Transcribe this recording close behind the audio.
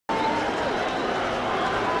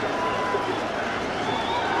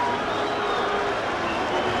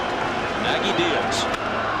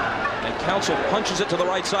Counsell punches it to the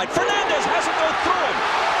right side. Fernandez has it go through him.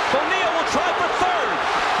 Bonilla will try for third.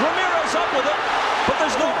 Ramirez up with it, but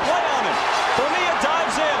there's no play on him. Bonilla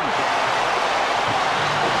dives in.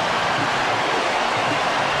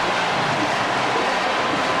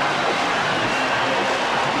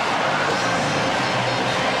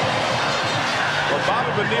 Well,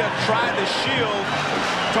 Bobby Bonilla tried to shield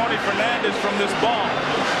Tony Fernandez from this ball.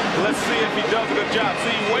 Let's see if he does a good job.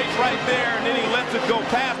 See, he waits right there, and then he lets it go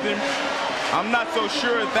past him. I'm not so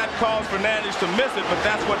sure if that caused Fernandez to miss it, but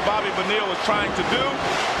that's what Bobby Bonilla was trying to do.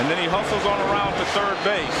 And then he hustles on around to third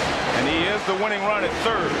base. And he is the winning run at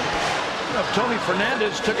third. Tony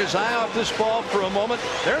Fernandez took his eye off this ball for a moment.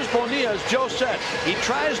 There's Bonilla, as Joe said. He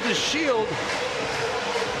tries to shield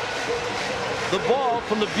the ball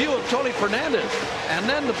from the view of Tony Fernandez, and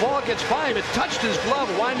then the ball gets by him. It touched his glove,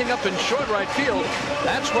 winding up in short right field.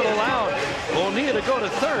 That's what allowed Bonilla to go to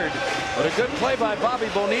third. But a good play by Bobby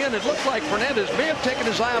Bonilla, and it looked like Fernandez may have taken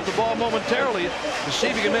his eye off the ball momentarily to see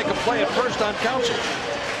if he can make a play at first on Counsell.